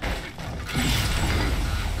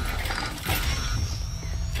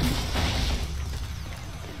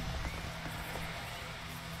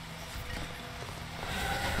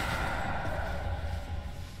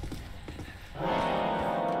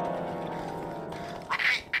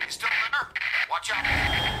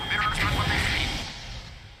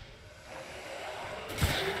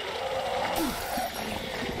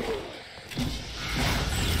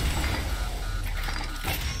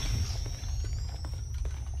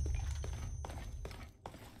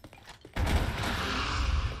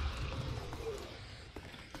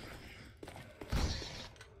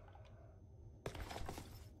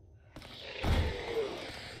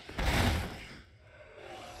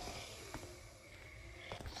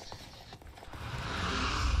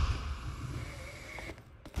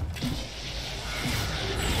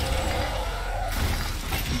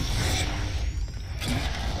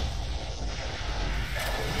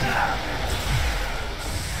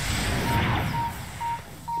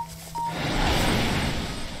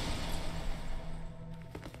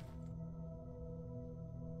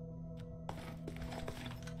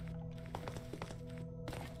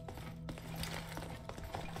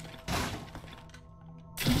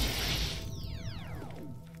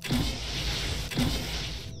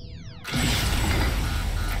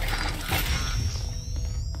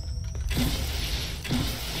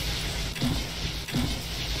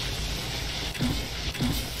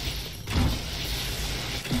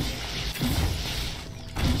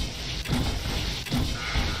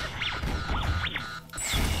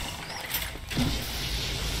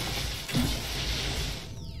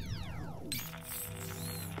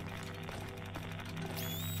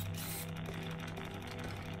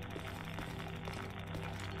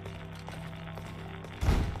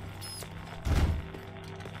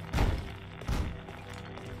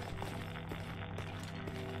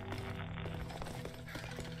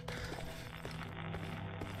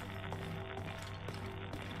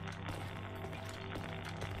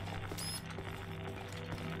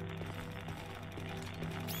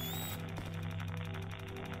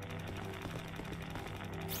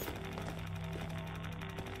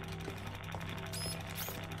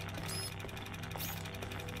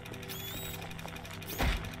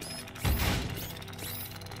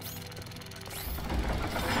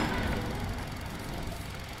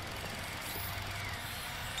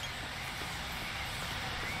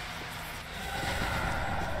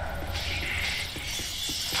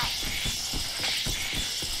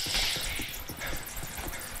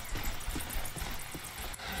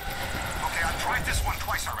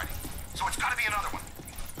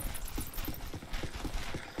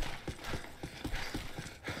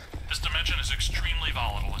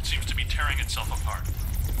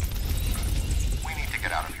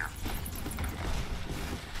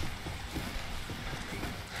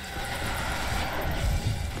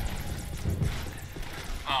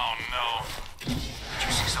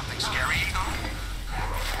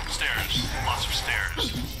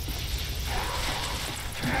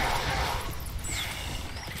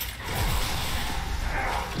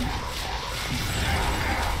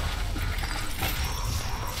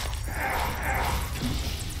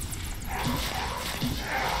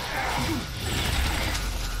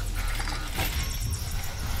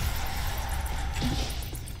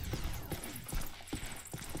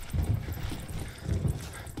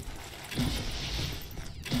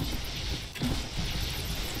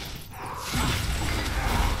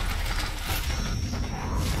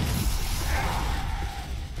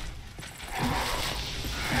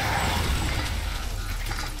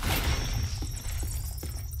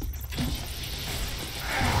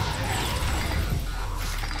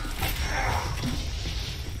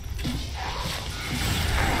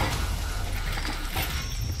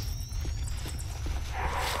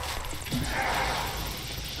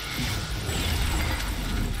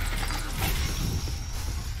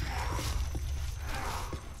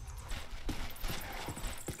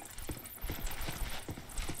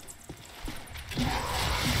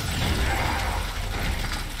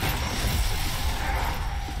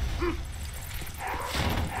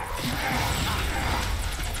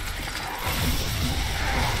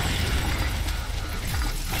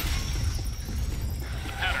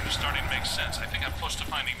 is starting to make sense. I think I'm close to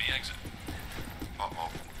finding the exit.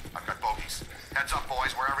 Uh-oh. I've got bogeys. Heads up,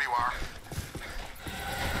 boys, wherever you are.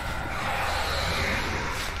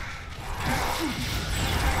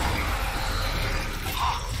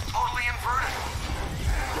 Totally inverted.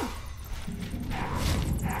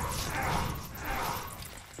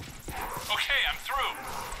 Okay, I'm through.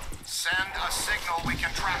 Send a signal we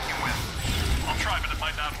can track you with. I'll try, but it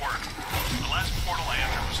might not work. The last portal I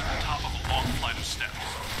entered was at the top of a long flight of steps.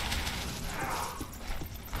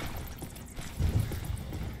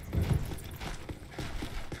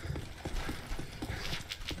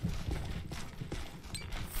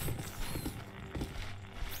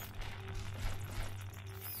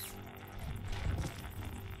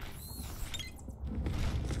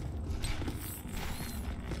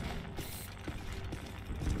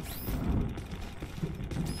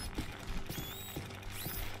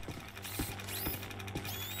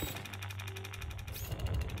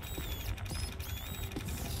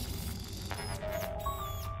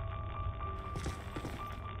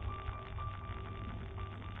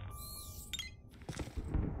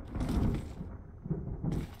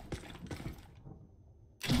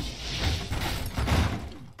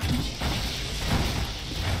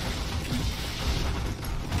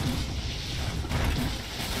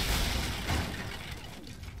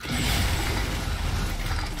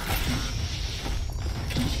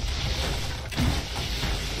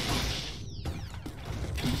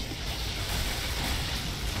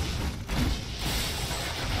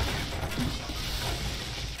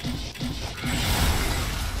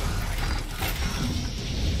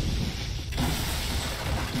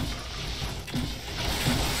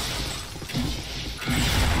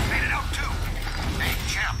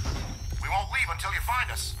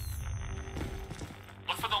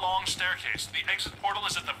 Staircase. The exit portal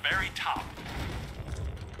is at the very top.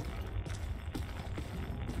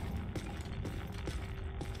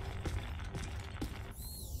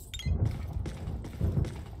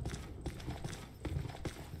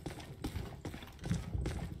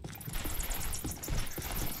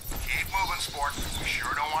 Keep moving, sport. We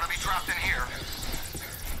sure don't want to be trapped in here.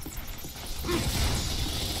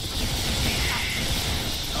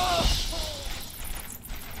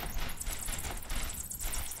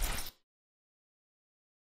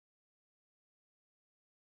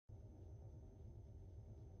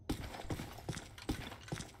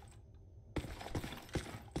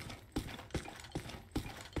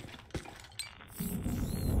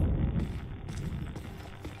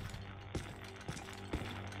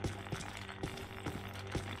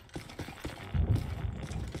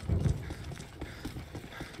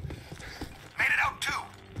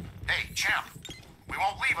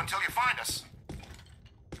 Until you find us.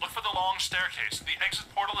 Look for the long staircase. The exit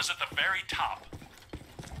portal is at the very top.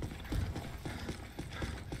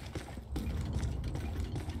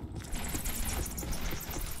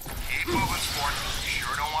 Keep moving, sport. You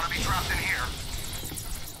sure don't want to be trapped in here.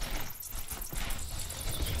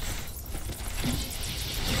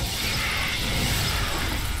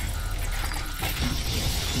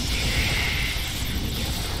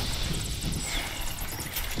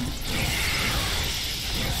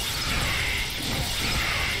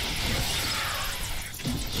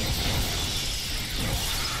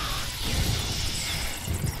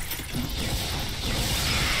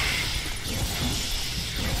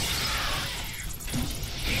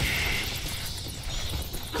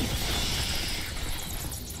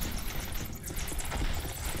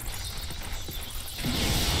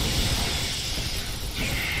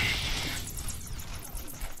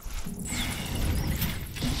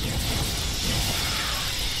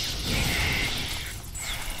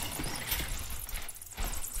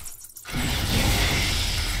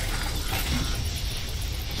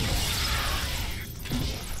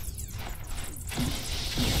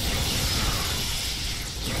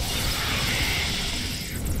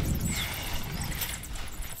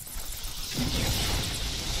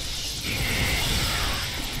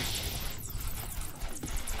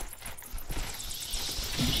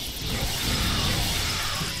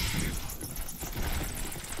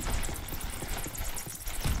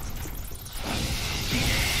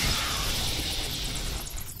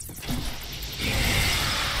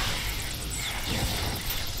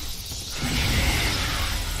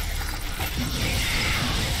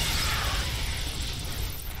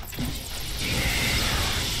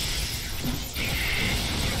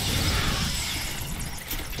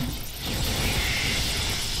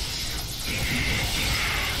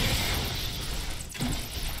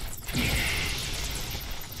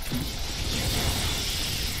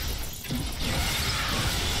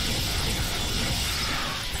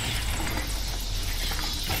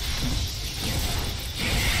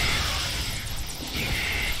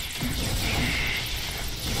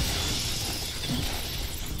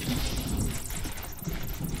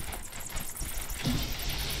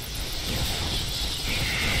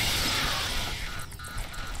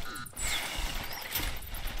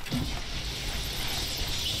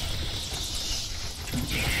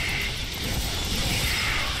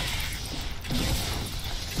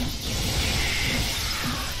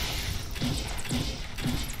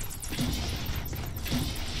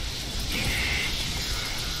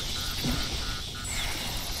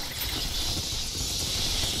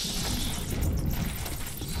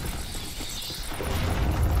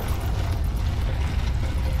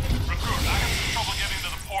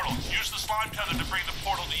 time tether to bring the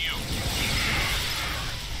portal to you.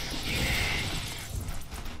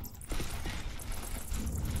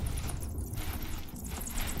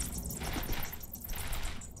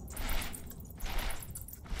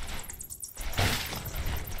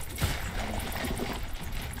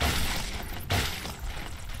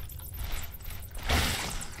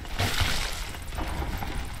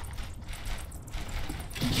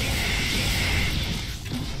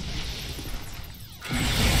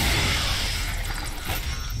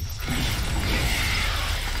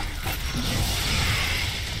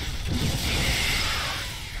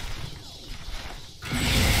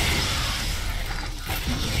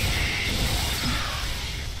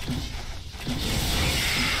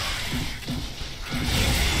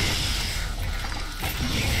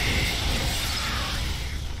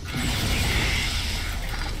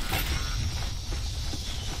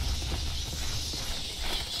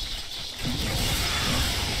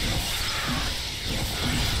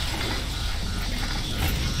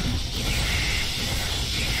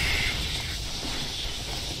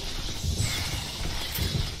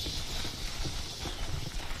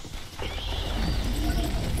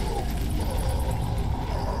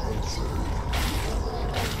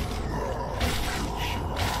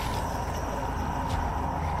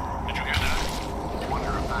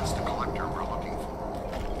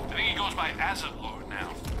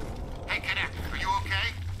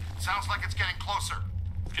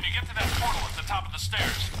 Can you get to that portal at the top of the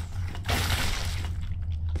stairs?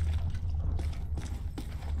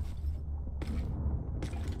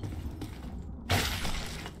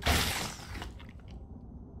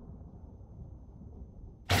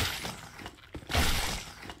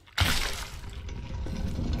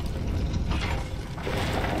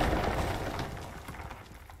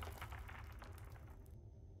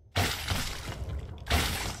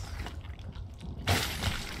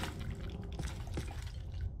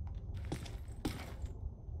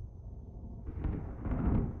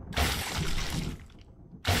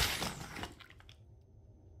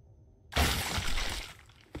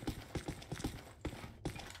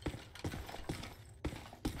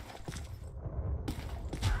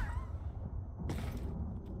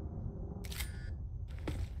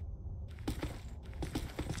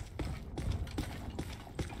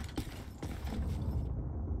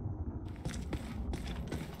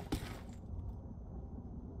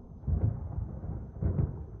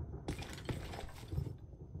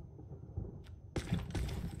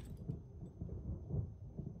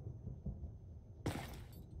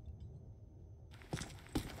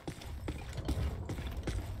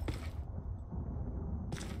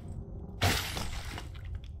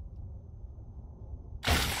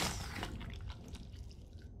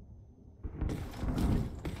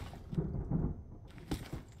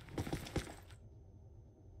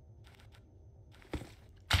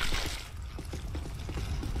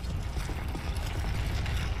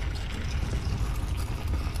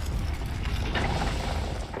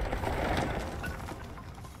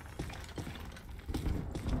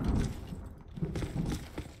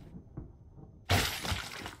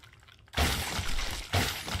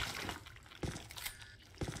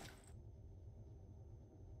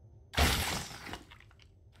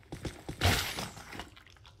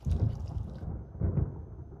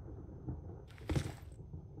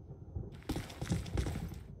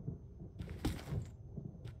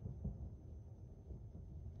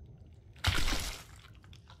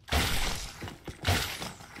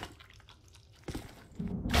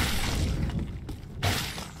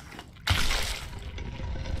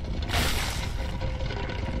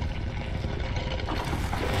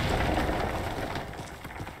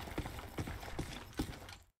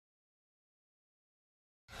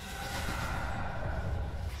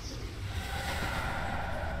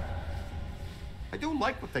 I do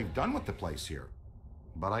like what they've done with the place here,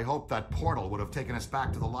 but I hope that portal would have taken us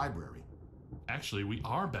back to the library. Actually, we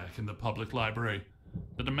are back in the public library.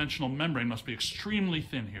 The dimensional membrane must be extremely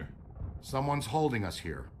thin here. Someone's holding us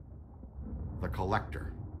here. The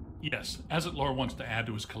Collector. Yes, Azetlor wants to add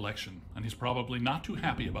to his collection, and he's probably not too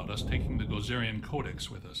happy about us taking the Gozerian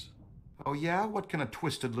Codex with us. Oh yeah? What can a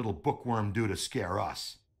twisted little bookworm do to scare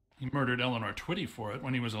us? He murdered Eleanor Twitty for it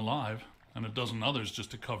when he was alive, and a dozen others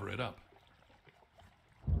just to cover it up.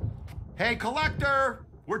 Hey, Collector!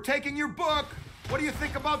 We're taking your book! What do you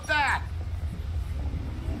think about that?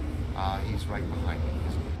 He's right behind me,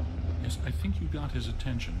 isn't he? Yes, I think you got his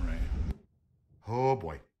attention, Ray. Oh,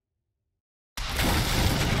 boy.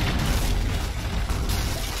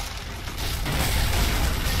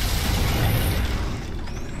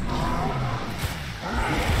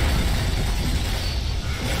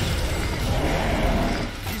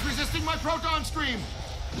 He's resisting my proton stream!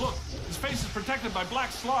 Look, his face is protected by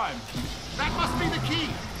black slime. That must be the key!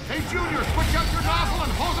 Hey, Junior, switch out your nozzle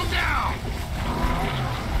and hose him down!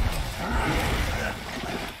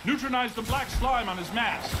 Neutralize the black slime on his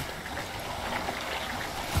mask.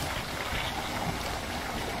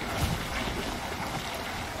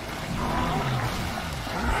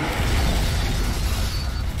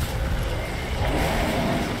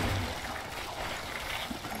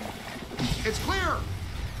 It's clear!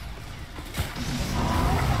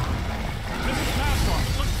 This is mask on.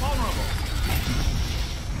 It looks vulnerable.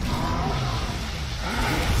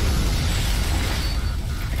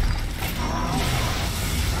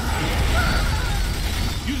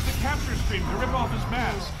 Use the capture stream to rip off his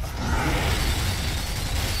mask.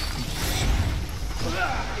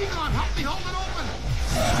 Egon, help me hold it open!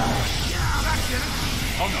 Yeah, that did it!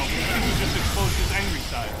 Oh no, he just exposed his angry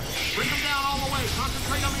side. Bring him down all the way.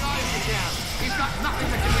 Concentrate on the eye if you can. He's got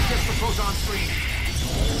nothing that can resist the proton stream.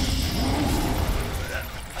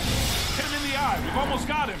 Hit him in the eye. We've almost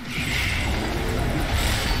got him.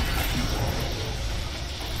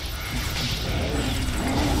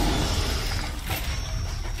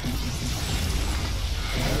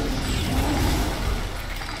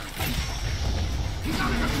 He's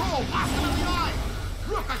out of control. Blast him in the eye.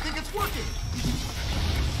 Look, I think it's working.